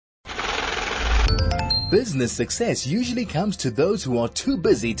Business success usually comes to those who are too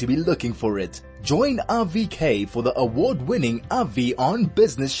busy to be looking for it. Join RVK for the award-winning RV on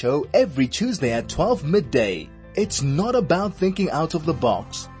Business show every Tuesday at 12 midday. It's not about thinking out of the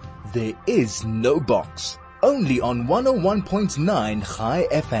box. There is no box. Only on 101.9 High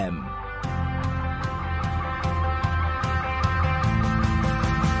FM.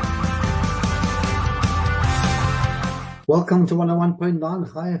 Welcome to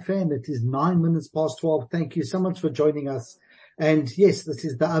 101.9 High FM. It is 9 minutes past 12. Thank you so much for joining us. And yes, this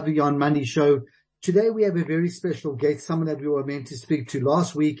is the Avi on Money show. Today we have a very special guest, someone that we were meant to speak to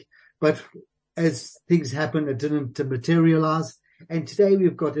last week, but as things happen, it didn't materialize. And today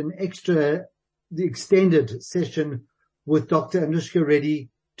we've got the extended session with Dr. Anushka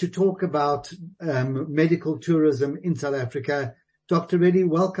Reddy to talk about medical tourism in South Africa. Dr. Reddy,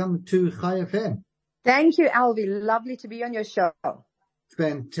 welcome to High FM. Thank you, Alvi. Lovely to be on your show.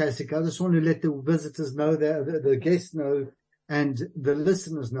 Fantastic. I just want to let the visitors know, that the guests know, and the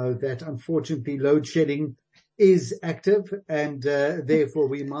listeners know that unfortunately load shedding is active, and therefore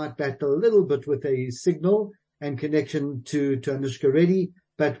we might battle a little bit with a signal and connection to Anushka Reddy,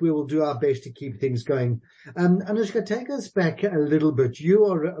 but we will do our best to keep things going. Anushka, take us back a little bit. You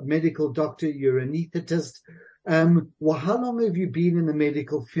are a medical doctor. You're an anesthetist. Well, how long have you been in the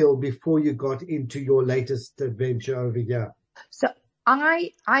medical field before you got into your latest adventure over here? So I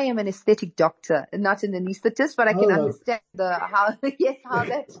am an aesthetic doctor, not an anesthetist, but I can understand how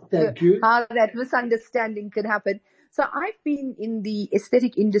that misunderstanding could happen. So I've been in the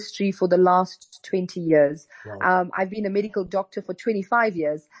aesthetic industry for the last 20 years. Wow. I've been a medical doctor for 25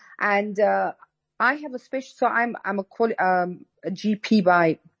 years, and I have a special. So I'm a GP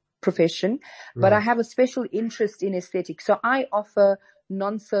by profession, but I have a special interest in aesthetics. So I offer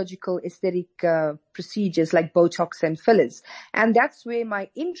non-surgical aesthetic procedures like Botox and fillers. And that's where my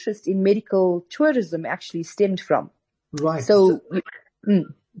interest in medical tourism actually stemmed from. Right. So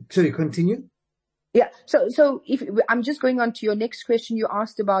you continue? Yeah. So if I'm just going on to your next question, you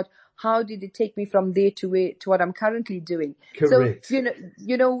asked about how did it take me from there to what I'm currently doing. Correct.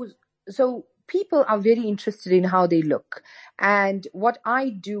 So, so people are very interested in how they look. And what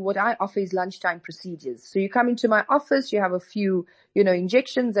I offer is lunchtime procedures. So you come into my office, you have a few,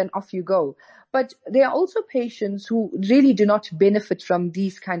 injections, and off you go. But there are also patients who really do not benefit from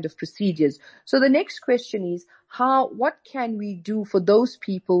these kind of procedures. So the next question is, what can we do for those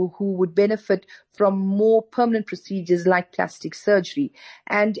people who would benefit from more permanent procedures like plastic surgery?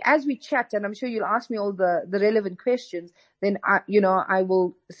 And as we chat, and I'm sure you'll ask me all the relevant questions, then I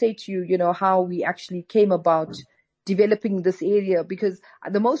will say to you, how we actually came about developing this area, because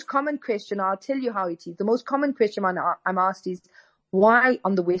the most common question, I'll tell you how it is. The most common question I'm asked is, why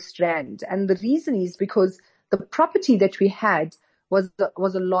on the West Rand? And the reason is because the property that we had was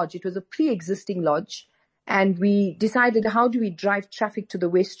a lodge. It was a pre-existing lodge. And we decided, how do we drive traffic to the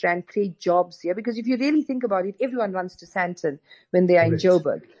West Rand, create jobs here? Because if you really think about it, everyone runs to Sandton when they are in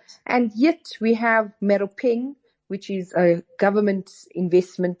Joburg. And yet we have Meropeng, which is a government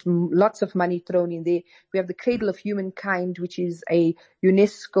investment, lots of money thrown in there. We have the Cradle of Humankind, which is a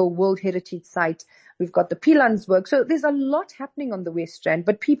UNESCO World Heritage Site. We've got the Pilansberg. So there's a lot happening on the West Rand,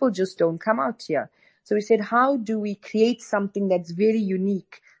 but people just don't come out here. So we said, how do we create something that's very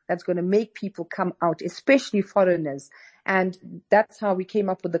unique, that's going to make people come out, especially foreigners? And that's how we came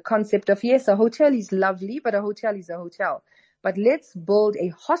up with the concept of, yes, a hotel is lovely, but a hotel is a hotel. But let's build a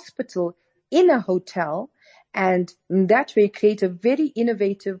hospital in a hotel, and in that way create a very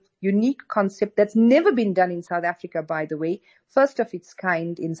innovative, unique concept that's never been done in South Africa, by the way. First of its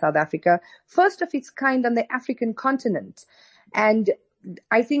kind in South Africa, first of its kind on the African continent. And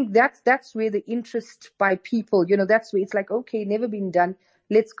I think that's where the interest by people, that's where it's like, okay, never been done.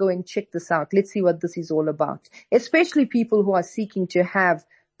 Let's go and check this out. Let's see what this is all about, especially people who are seeking to have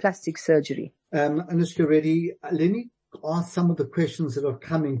plastic surgery. Anushka Reddy, let me ask some of the questions that are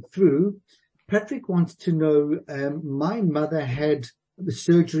coming through. Patrick wants to know, my mother had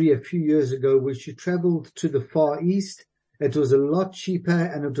surgery a few years ago where she traveled to the Far East. It was a lot cheaper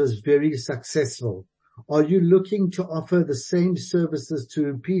and it was very successful. Are you looking to offer the same services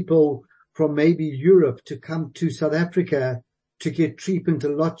to people from maybe Europe to come to South Africa to get treatment a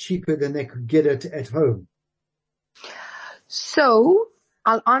lot cheaper than they could get it at home? So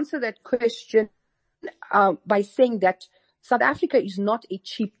I'll answer that question by saying that South Africa is not a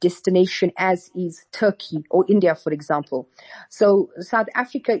cheap destination as is Turkey or India, for example. So South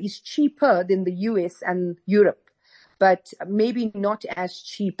Africa is cheaper than the US and Europe. but maybe not as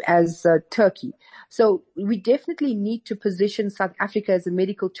cheap as Turkey. So we definitely need to position South Africa as a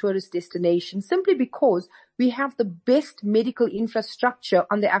medical tourist destination simply because we have the best medical infrastructure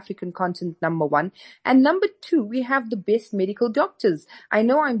on the African continent, number one. And number two, we have the best medical doctors. I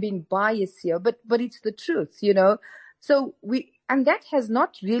know I'm being biased here, but it's the truth, you know. So and that has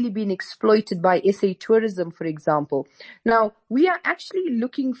not really been exploited by SA Tourism, for example. Now, we are actually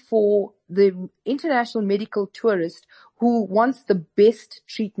looking for the international medical tourist who wants the best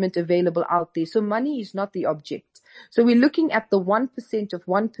treatment available out there. So money is not the object. So we're looking at the 1% of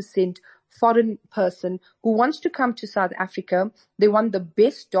 1% foreign person who wants to come to South Africa. They want the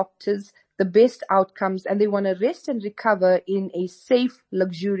best doctors, the best outcomes, and they want to rest and recover in a safe,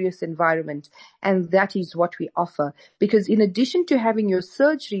 luxurious environment. And that is what we offer. Because in addition to having your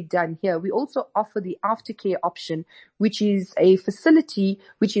surgery done here, we also offer the aftercare option, which is a facility,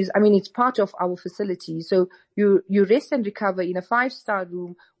 it's part of our facility. So you rest and recover in a 5-star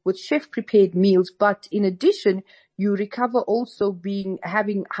room with chef prepared meals. But in addition, you recover also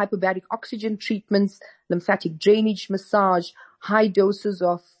having hyperbaric oxygen treatments, lymphatic drainage massage, high doses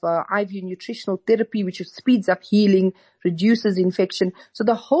of IV nutritional therapy, which speeds up healing, reduces infection. So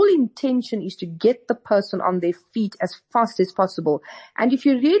the whole intention is to get the person on their feet as fast as possible. And if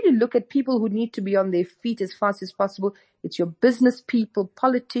you really look at people who need to be on their feet as fast as possible, it's your business people,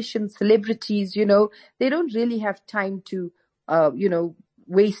 politicians, celebrities, you know, they don't really have time to,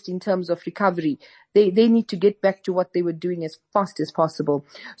 waste in terms of recovery. They need to get back to what they were doing as fast as possible.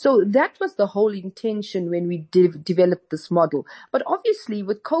 So that was the whole intention when we developed this model. But obviously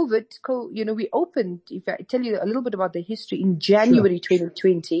with COVID, we opened, if I tell you a little bit about the history, in January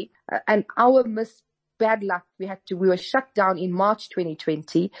 2020, and our bad luck, we were shut down in March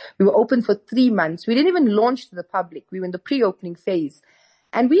 2020. We were open for 3 months. We didn't even launch to the public. We were in the pre-opening phase.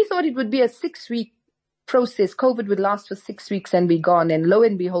 And we thought it would be a 6-week process. COVID would last for 6 weeks and be gone. And lo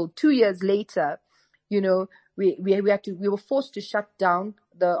and behold, 2 years later, we were forced to shut down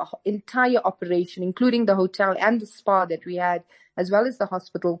the entire operation, including the hotel and the spa that we had, as well as the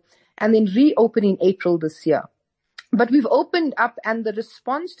hospital, and then reopen in April this year. But we've opened up, and the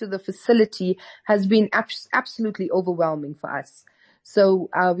response to the facility has been absolutely overwhelming for us. So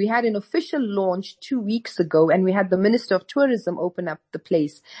we had an official launch 2 weeks ago, and we had the Minister of Tourism open up the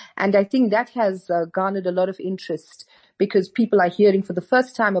place. And I think that has garnered a lot of interest because people are hearing for the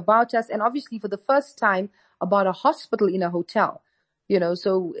first time about us, and obviously for the first time about a hospital in a hotel.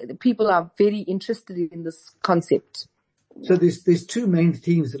 So people are very interested in this concept. So there's two main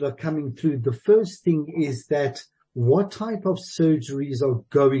themes that are coming through. The first thing is that what type of surgeries are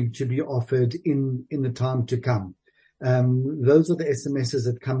going to be offered in the time to come? Those are the SMSs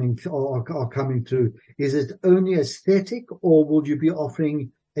that are coming through. Is it only aesthetic, or will you be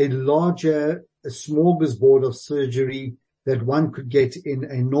offering a smorgasbord of surgery that one could get in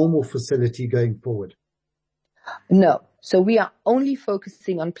a normal facility going forward? No. So we are only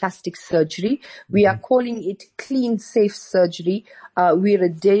focusing on plastic surgery. We are calling it clean, safe surgery. We're a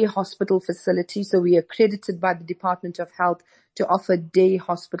day hospital facility, so we are accredited by the Department of Health to offer day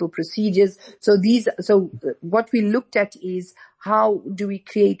hospital procedures. So what we looked at is how do we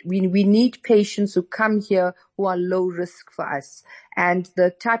we need patients who come here who are low risk for us. And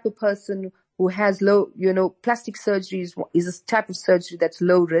the type of person who has plastic surgery is a type of surgery that's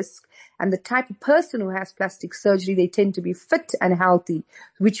low risk. And the type of person who has plastic surgery, they tend to be fit and healthy,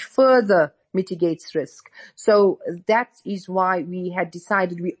 which further mitigates risk. So that is why we had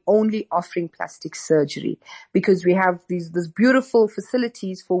decided we're only offering plastic surgery, because we have these beautiful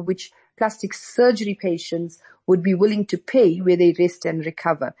facilities for which plastic surgery patients would be willing to pay, where they rest and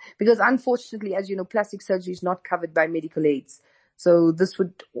recover. Because unfortunately, as you know, plastic surgery is not covered by medical aids. So this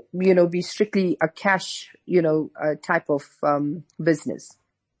would, be strictly a cash, type of business.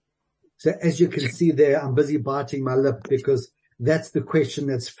 So as you can see there, I'm busy biting my lip because that's the question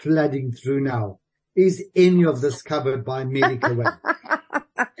that's flooding through now. Is any of this covered by medical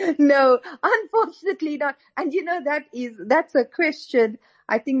aid? No, unfortunately not. And that's a question.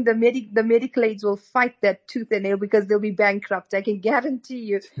 I think the medical aids will fight that tooth and nail because they'll be bankrupt. I can guarantee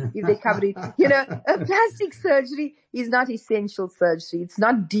you if they cover it. Plastic surgery is not essential surgery. It's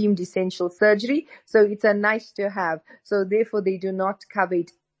not deemed essential surgery. So it's a nice to have. So therefore they do not cover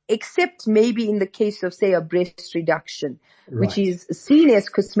it, except maybe in the case of, say, a breast reduction, which is seen as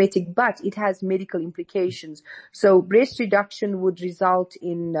cosmetic, but it has medical implications. So breast reduction would result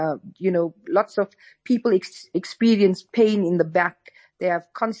in, lots of people experience pain in the back. They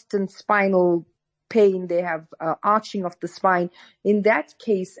have constant spinal pain. They have arching of the spine. In that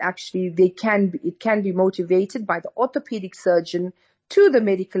case, actually, it can be motivated by the orthopedic surgeon to the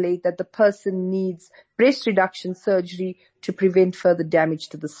medical aid that the person needs breast reduction surgery to prevent further damage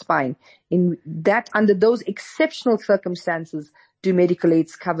to the spine. Under those exceptional circumstances, do medical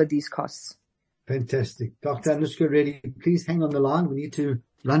aids cover these costs? Fantastic. Dr. Anushka Reddy, please hang on the line. We need to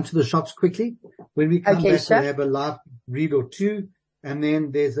run to the shops quickly. When we come back, sure. we'll have a live read or two, and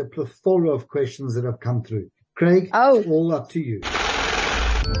then there's a plethora of questions that have come through. Craig, all up to you.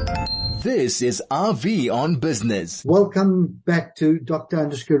 This is RV on Business. Welcome back to Dr.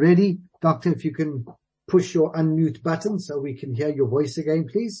 Anushka Reddy. Doctor, if you can push your unmute button so we can hear your voice again,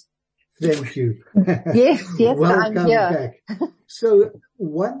 please. Thank you. Yes, Welcome I'm here. back. So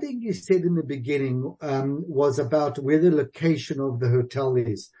one thing you said in the beginning was about where the location of the hotel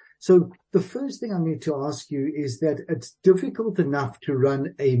is. So the first thing I need to ask you is that it's difficult enough to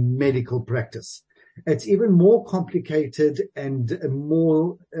run a medical practice. It's even more complicated and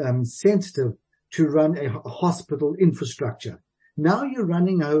more sensitive to run a hospital infrastructure. Now you're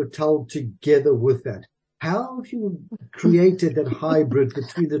running a hotel together with that. How have you created that hybrid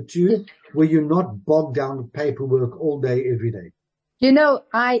between the two where you're not bogged down with paperwork all day, every day? You know,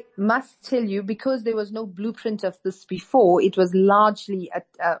 I must tell you, because there was no blueprint of this before, it was largely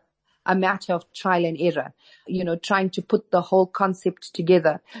a matter of trial and error, trying to put the whole concept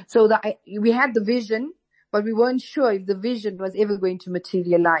together. So we had the vision, but we weren't sure if the vision was ever going to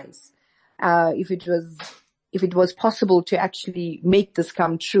materialize, if it was possible to actually make this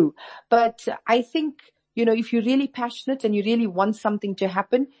come true. But I think, if you're really passionate and you really want something to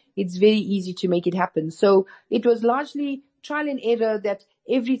happen, it's very easy to make it happen. So it was largely trial and error that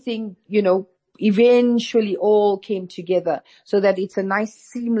everything, eventually all came together so that it's a nice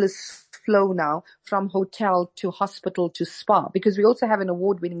seamless flow now from hotel to hospital to spa, because we also have an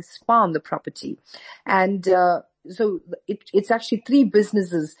award-winning spa on the property. And so it's actually three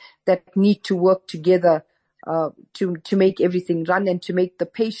businesses that need to work together to make everything run and to make the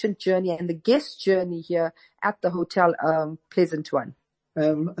patient journey and the guest journey here at the hotel pleasant one.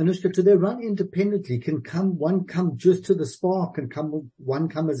 Anushka, do they run independently? Can one come just to the spa? Can one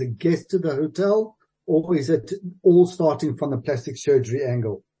come as a guest to the hotel? Or is it all starting from the plastic surgery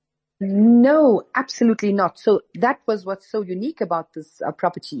angle? No, absolutely not. So that was what's so unique about this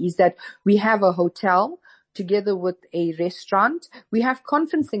property, is that we have a hotel together with a restaurant. We have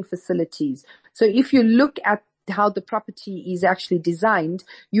conferencing facilities. So if you look at how the property is actually designed,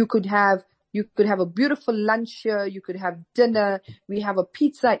 you could have a beautiful lunch here. You could have dinner. We have a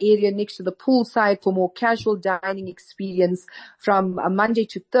pizza area next to the poolside for more casual dining experience. From Monday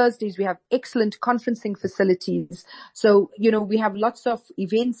to Thursdays, we have excellent conferencing facilities. So, we have lots of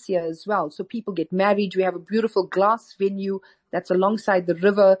events here as well. So people get married. We have a beautiful glass venue that's alongside the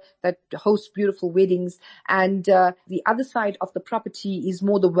river that hosts beautiful weddings. And the other side of the property is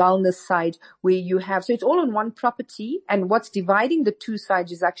more the wellness side, where you have, so it's all on one property, and what's dividing the two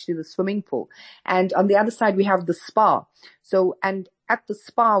sides is actually the swimming pool. And on the other side, we have the spa. So, and at the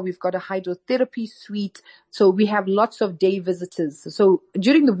spa, we've got a hydrotherapy suite. So we have lots of day visitors. So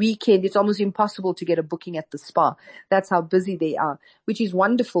during the weekend, it's almost impossible to get a booking at the spa. That's how busy they are, which is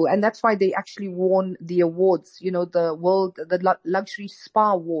wonderful. And that's why they actually won the awards, the luxury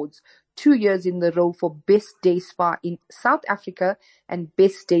spa awards 2 years in a row for best day spa in South Africa and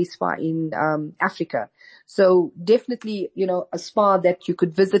best day spa in Africa. So definitely, a spa that you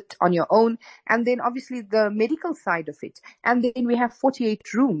could visit on your own. And then obviously the medical side of it. And then we have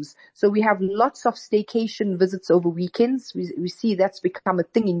 48 rooms. So we have lots of staycation visits over weekends. We see that's become a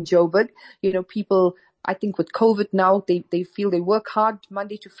thing in Joburg. People, I think with COVID now, they feel they work hard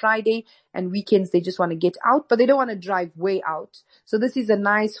Monday to Friday, and weekends they just want to get out, but they don't want to drive way out. So this is a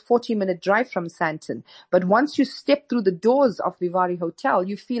nice 40-minute drive from Sandton. But once you step through the doors of Vivari Hotel,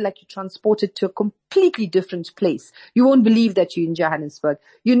 you feel like you're transported to a completely different place. You won't believe that you're in Johannesburg.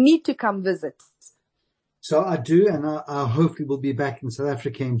 You need to come visit. So I do, and I hopefully will be back in South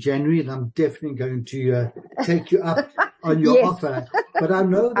Africa in January, and I'm definitely going to take you up on your offer. But I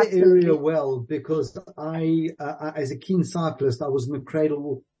know the area well because I, as a keen cyclist, I was in the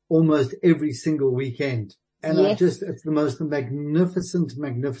cradle almost every single weekend. And it's the most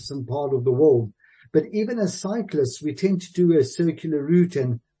magnificent part of the world. But even as cyclists, we tend to do a circular route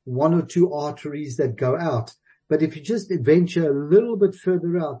and one or two arteries that go out. But if you just venture a little bit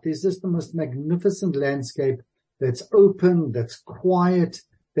further out, there's just the most magnificent landscape that's open, that's quiet,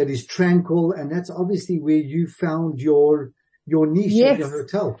 that is tranquil. And that's obviously where you found your niche in your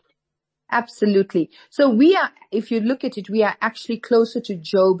hotel. Absolutely. So if you look at it, we are actually closer to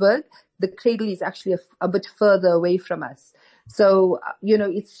Joburg. The cradle is actually a bit further away from us. So,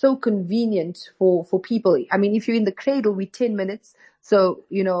 it's so convenient for people. I mean, if you're in the cradle, we're 10 minutes. So,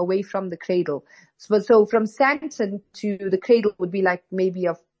 away from the cradle. So from Sandton to the Cradle would be like maybe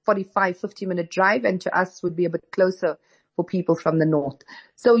a 45, 50-minute drive, and to us would be a bit closer for people from the north.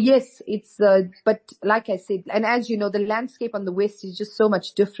 So yes, but like I said, and as you know, the landscape on the west is just so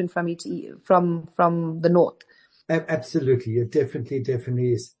much different from from the north. Absolutely. It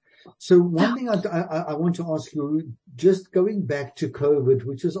definitely is. So one thing I want to ask you, just going back to COVID,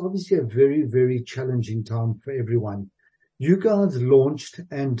 which is obviously a very, very challenging time for everyone. You guys launched,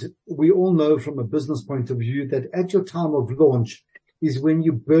 and we all know from a business point of view that at your time of launch is when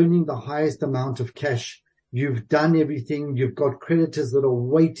you're burning the highest amount of cash. You've done everything. You've got creditors that are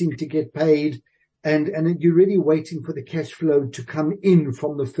waiting to get paid, and you're really waiting for the cash flow to come in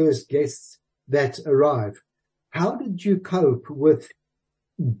from the first guests that arrive. How did you cope with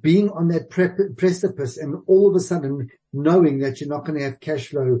being on that precipice and all of a sudden knowing that you're not going to have cash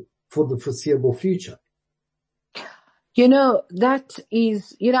flow for the foreseeable future? That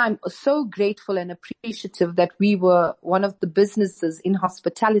is, I'm so grateful and appreciative that we were one of the businesses in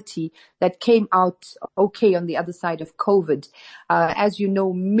hospitality that came out okay on the other side of COVID. As you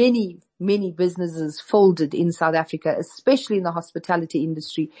know, many businesses folded in South Africa, especially in the hospitality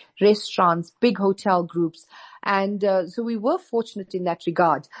industry, restaurants, big hotel groups. And so we were fortunate in that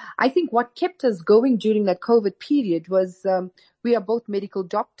regard. I think what kept us going during that COVID period was we are both medical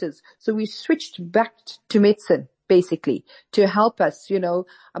doctors. So we switched back to medicine, basically, to help us.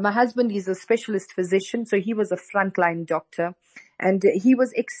 My husband is a specialist physician, so he was a frontline doctor, and he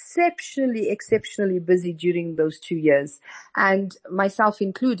was exceptionally busy during those 2 years, and myself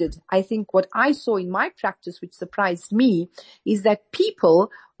included. I think what I saw in my practice, which surprised me, is that people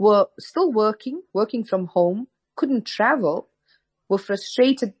were still working from home, couldn't travel, were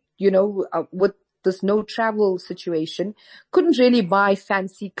frustrated, with this no travel situation, couldn't really buy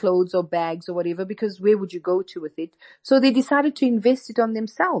fancy clothes or bags or whatever, because where would you go to with it? So they decided to invest it on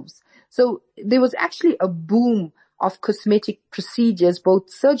themselves. So there was actually a boom of cosmetic procedures, both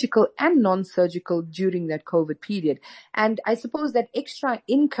surgical and non-surgical, during that COVID period. And I suppose that extra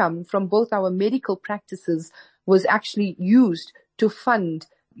income from both our medical practices was actually used to fund,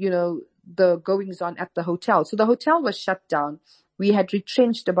 the goings on at the hotel. So the hotel was shut down. We had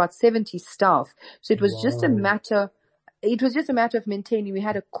retrenched about 70 staff. So it was just a matter of maintaining. We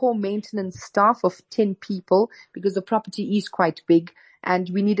had a core maintenance staff of 10 people because the property is quite big,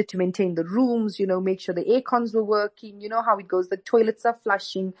 and we needed to maintain the rooms, make sure the air cons were working. You know how it goes. The toilets are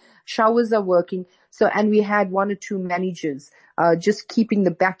flushing, showers are working. So, and we had 1 or 2 managers, just keeping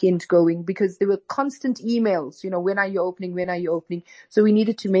the back end going, because there were constant emails, when are you opening? When are you opening? So we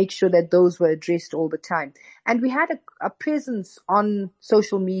needed to make sure that those were addressed all the time. And we had a presence on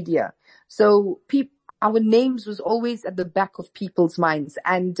social media. So our names was always at the back of people's minds.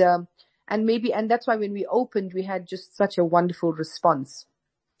 And that's why when we opened, we had just such a wonderful response.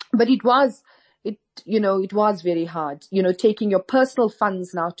 But it was very hard, taking your personal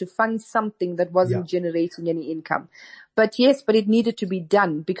funds now to fund something that wasn't generating any income. But it needed to be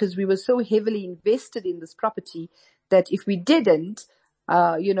done, because we were so heavily invested in this property that if we didn't,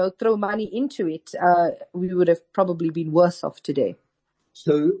 throw money into it, we would have probably been worse off today.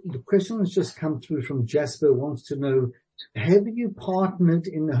 So the question has just come through from Jasper, wants to know, have you partnered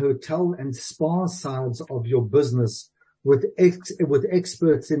in the hotel and spa sides of your business with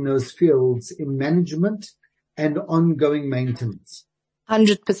experts in those fields in management and ongoing maintenance?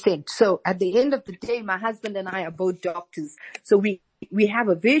 100%. So at the end of the day, my husband and I are both doctors. So we have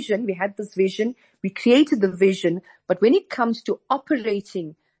a vision. We had this vision. We created the vision. But when it comes to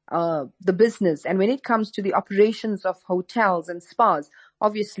operating the business, and when it comes to the operations of hotels and spas,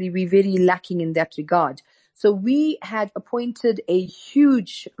 obviously we're very lacking in that regard. So we had appointed a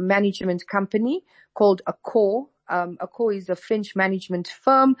huge management company called Accor. Accor is a French management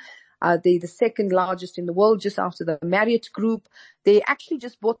firm. They're the second largest in the world, just after the Marriott Group. They actually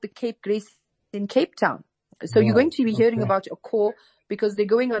just bought the Cape Grace in Cape Town. So you're going to be hearing about Accor, because they're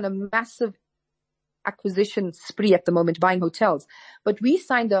going on a massive acquisition spree at the moment, buying hotels. But we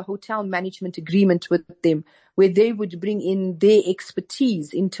signed a hotel management agreement with them, where they would bring in their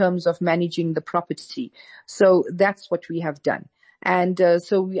expertise in terms of managing the property. So that's what we have done. And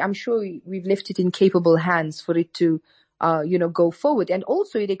I'm sure we've left it in capable hands for it to go forward. And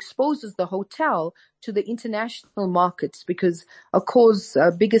also it exposes the hotel to the international markets, because Accor's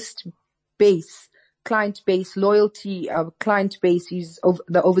biggest client base, loyalty client base is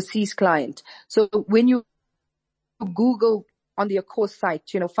the overseas client. So when you Google on the Accor site,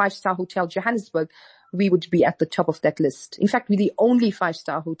 5-star hotel Johannesburg, we would be at the top of that list. In fact, we're the only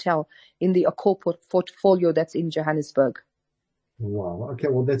 5-star hotel in the Accor portfolio that's in Johannesburg. Wow. Okay.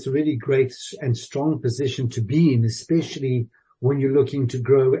 Well, that's a really great and strong position to be in, especially when you're looking to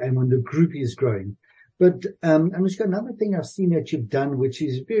grow and when the group is growing. But, Anushka, another thing I've seen that you've done, which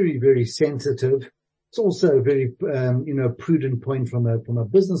is very, very sensitive. It's also a very, prudent point from a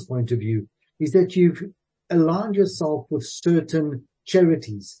business point of view, is that you've aligned yourself with certain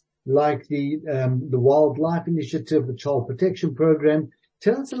charities like the Wildlife Initiative, the Child Protection Program.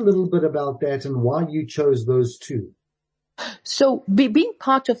 Tell us a little bit about that and why you chose those two. So being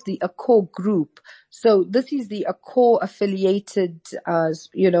part of the Accor group, so this is the Accor affiliated,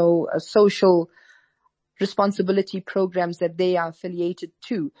 social responsibility programs that they are affiliated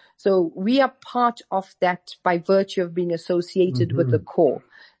to. So we are part of that by virtue of being associated with Accor.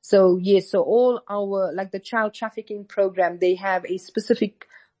 So yes, so all our, like the child trafficking program, they have a specific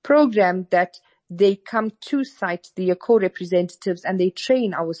program that they come to site, the Accor representatives, and they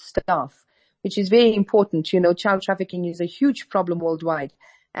train our staff, which is very important. Child trafficking is a huge problem worldwide.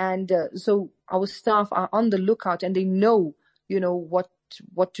 And so our staff are on the lookout and they know,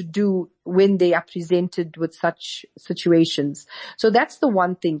 what to do when they are presented with such situations. So that's the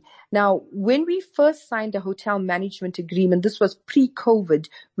one thing. Now, when we first signed a hotel management agreement, this was pre-COVID,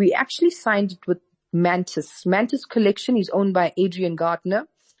 we actually signed it with Mantis. Mantis Collection is owned by Adrian Gardner.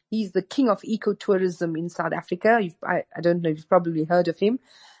 He's the king of ecotourism in South Africa. I don't know if you've probably heard of him.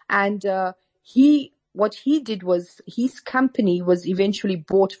 And what he did was his company was eventually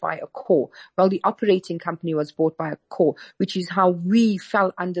bought by Accor. Well, the operating company was bought by Accor, which is how we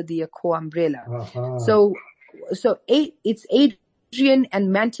fell under the Accor umbrella. So it's Adrian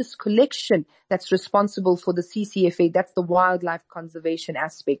and Mantis Collection that's responsible for the CCFA. That's the wildlife conservation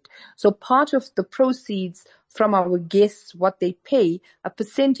aspect. So part of the proceeds from our guests, what they pay, a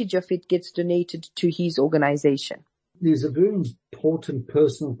percentage of it gets donated to his organization. There's a very important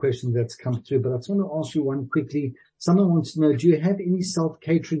personal question that's come through, but I just want to ask you one quickly. Someone wants to know, do you have any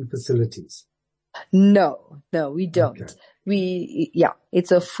self-catering facilities? No, we don't. Okay.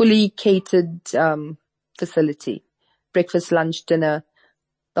 It's a fully catered, facility. Breakfast, lunch, dinner,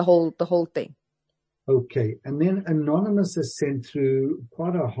 the whole thing. Okay. And then Anonymous has sent through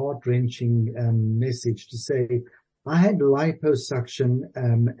quite a heart-wrenching, message to say, I had liposuction,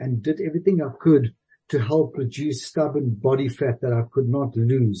 and did everything I could to help reduce stubborn body fat that I could not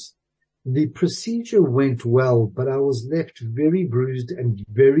lose. The procedure went well, but I was left very bruised and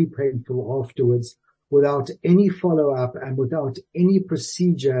very painful afterwards without any follow-up and without any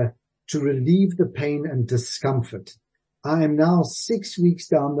procedure to relieve the pain and discomfort. I am now 6 weeks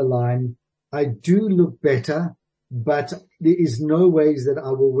down the line. I do look better, but there is no ways that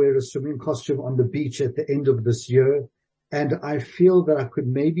I will wear a swimming costume on the beach at the end of this year. And I feel that I could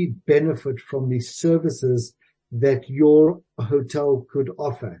maybe benefit from the services that your hotel could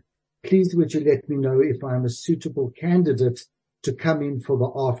offer. Please would you let me know if I'm a suitable candidate to come in for the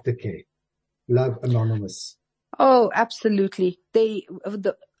aftercare. Love, Anonymous. Oh, absolutely.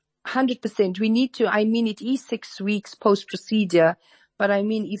 100%. We need to, it is 6 weeks post procedure, but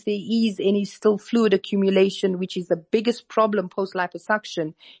if there is any still fluid accumulation, which is the biggest problem post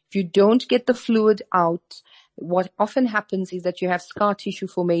liposuction, if you don't get the fluid out, what often happens is that you have scar tissue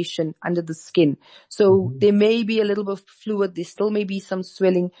formation under the skin. So there may be a little bit of fluid. There still may be some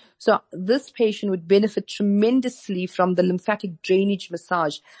swelling. So this patient would benefit tremendously from the lymphatic drainage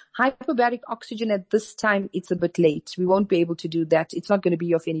massage. Hyperbaric oxygen at this time, it's a bit late. We won't be able to do that. It's not going to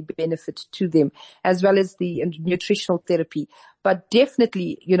be of any benefit to them, as well as the nutritional therapy. But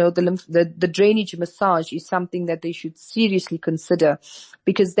definitely, the drainage massage is something that they should seriously consider,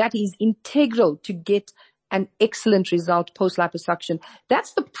 because that is integral to get an excellent result post liposuction.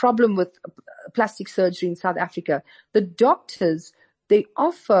 That's the problem with plastic surgery in South Africa. The doctors, they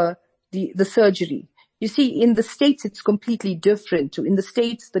offer the surgery. You see, in the States, it's completely different. In the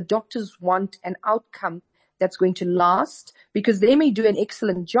States, the doctors want an outcome that's going to last, because they may do an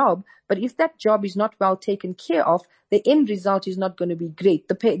excellent job, but if that job is not well taken care of, the end result is not going to be great.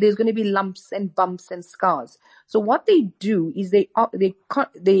 There's going to be lumps and bumps and scars. So what they do is they add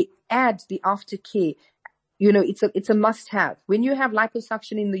the aftercare. It's a must have. When you have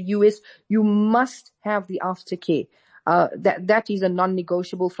liposuction in the US, you must have the aftercare. That is a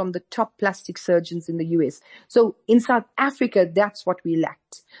non-negotiable from the top plastic surgeons in the US. So in South Africa, that's what we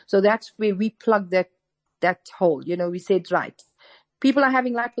lacked. So that's where we plugged that hole. We said, right, people are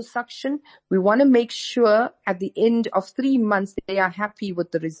having liposuction. We want to make sure at the end of 3 months, they are happy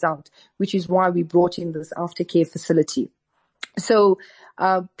with the result, which is why we brought in this aftercare facility. So,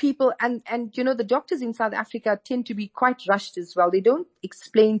 people and the doctors in South Africa tend to be quite rushed as well. They don't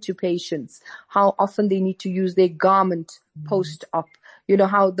explain to patients how often they need to use their garment post-op.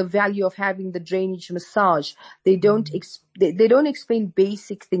 how the value of having the drainage massage. They don't, they don't explain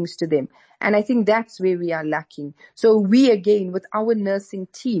basic things to them. And I think that's where we are lacking. So we, again, with our nursing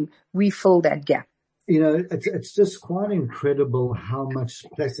team, we fill that gap. It's just quite incredible how much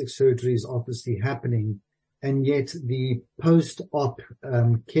plastic surgery is obviously happening, and yet the post-op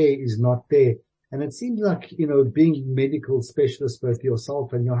care is not there. And it seems like, being medical specialists, both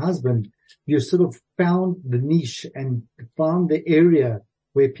yourself and your husband, you sort of found the niche and found the area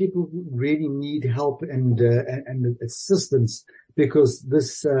where people really need help and assistance, because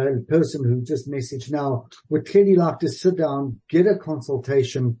this person who just messaged now would clearly like to sit down, get a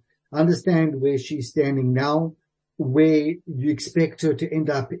consultation, understand where she's standing now, where you expect her to end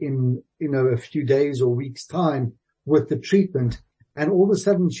up in, a few days or weeks' time with the treatment. And all of a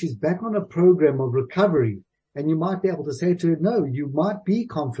sudden she's back on a program of recovery. And you might be able to say to her, no, you might be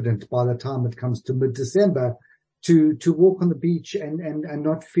confident by the time it comes to mid-December to walk on the beach and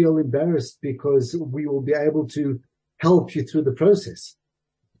not feel embarrassed, because we will be able to help you through the process.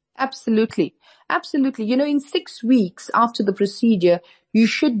 Absolutely. Absolutely. In 6 weeks after the procedure, you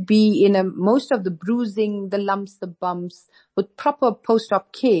should be most of the bruising, the lumps, the bumps with proper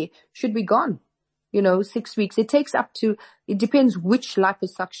post-op care should be gone. 6 weeks. It depends which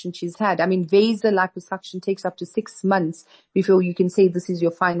liposuction she's had. I mean, vaser liposuction takes up to 6 months before you can say this is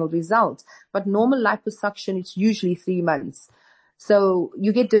your final result. But normal liposuction, it's usually 3 months. So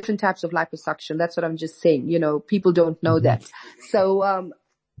you get different types of liposuction. That's what I'm just saying. People don't know that. So,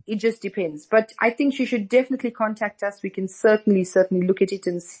 it just depends. But I think she should definitely contact us. We can certainly look at it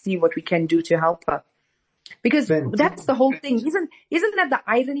and see what we can do to help her. Because that's the whole thing. Isn't that the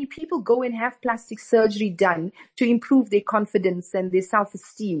irony? People go and have plastic surgery done to improve their confidence and their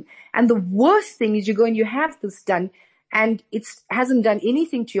self-esteem. And the worst thing is you go and you have this done and it hasn't done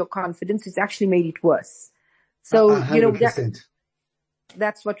anything to your confidence. It's actually made it worse. So, 100%.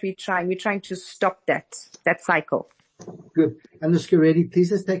 That's what we're trying. We're trying to stop that cycle. Good. Anushka Reddy, please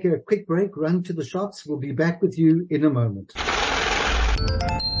just take a quick break, run to the shops. We'll be back with you in a moment.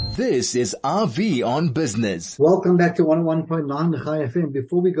 This is RV on Business. Welcome back to 101.9 Chai FM.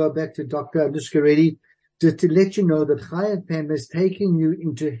 Before we go back to Dr. Anushka Reddy, just to let you know that Chai FM is taking you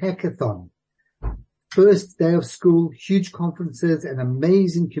into Hackathon. First day of school, huge conferences and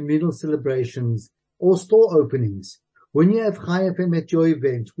amazing communal celebrations or store openings. When you have Chai FM at your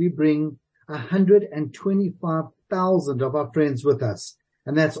event, we bring 125,000 of our friends with us.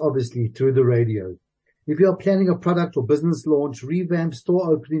 And that's obviously through the radio. If you are planning a product or business launch, revamp,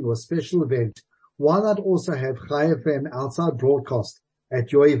 store opening or special event, why not also have Chai FM outside broadcast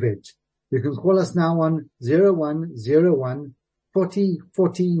at your event? You can call us now on 0101 40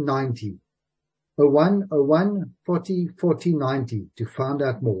 40 90. 0101 40 40 90 to find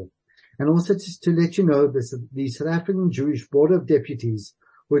out more. And also just to let you know, the South African Jewish Board of Deputies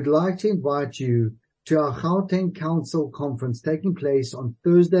would like to invite you to our Gauteng Council Conference taking place on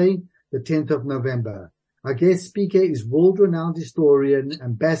Thursday, the 10th of November. Our guest speaker is world-renowned historian,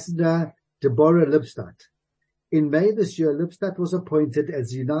 Ambassador Deborah Lipstadt. In May this year, Lipstadt was appointed as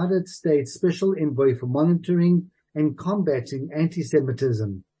the United States Special Envoy for monitoring and combating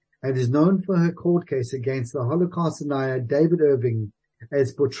anti-Semitism and is known for her court case against the Holocaust denier David Irving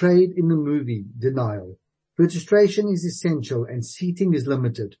as portrayed in the movie Denial. Registration is essential and seating is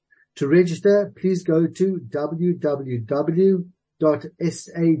limited. To register, please go to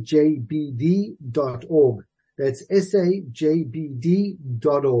www.sajbd.org. That's sajbd.org.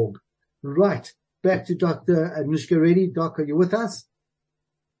 Right. Back to Dr. Anushka Reddy. Doc, are you with us?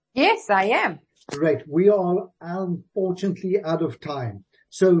 Yes, I am. Great. We are unfortunately out of time.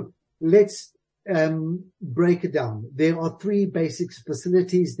 So let's break it down. There are 3 basic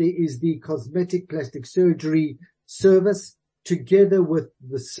facilities. There is the cosmetic plastic surgery service together with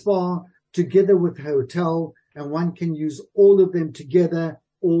the spa, together with hotel, and one can use all of them together,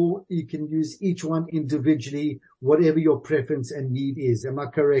 or you can use each one individually, whatever your preference and need is. Am I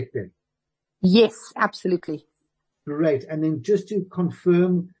correct then? Yes, absolutely. Great. And then just to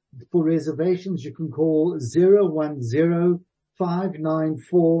confirm, for reservations, you can call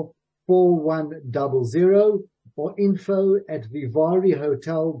 010-594-4100 or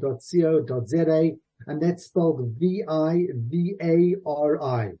info@vivarihotel.co.za, and that's spelled V-I-V-A-R-I.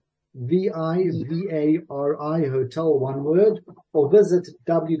 V-I-V-A-R-I hotel, one word, or visit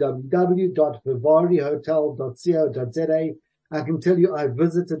www.vivarihotel.co.za. I can tell you I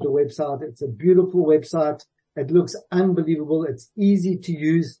visited the website. It's a beautiful website. It looks unbelievable. It's easy to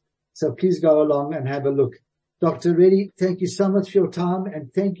use. So please go along and have a look. Dr. Reddy, thank you so much for your time,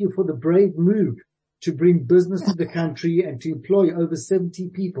 and thank you for the brave move to bring business to the country and to employ over 70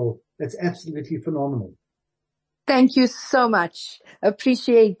 people. That's absolutely phenomenal. Thank you so much.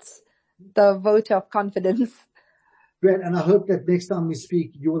 Appreciate the vote of confidence. Great. And I hope that next time we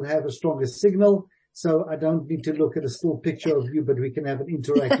speak, you will have a stronger signal. So I don't need to look at a still picture of you, but we can have an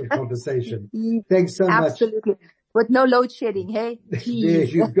interactive conversation. Thanks so much. Absolutely. With no load shedding, hey? There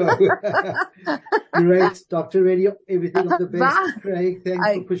you go. Great. Dr. Reddy, everything of the best. Bye. Craig, thanks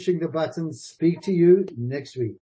for pushing the buttons. Speak to you next week.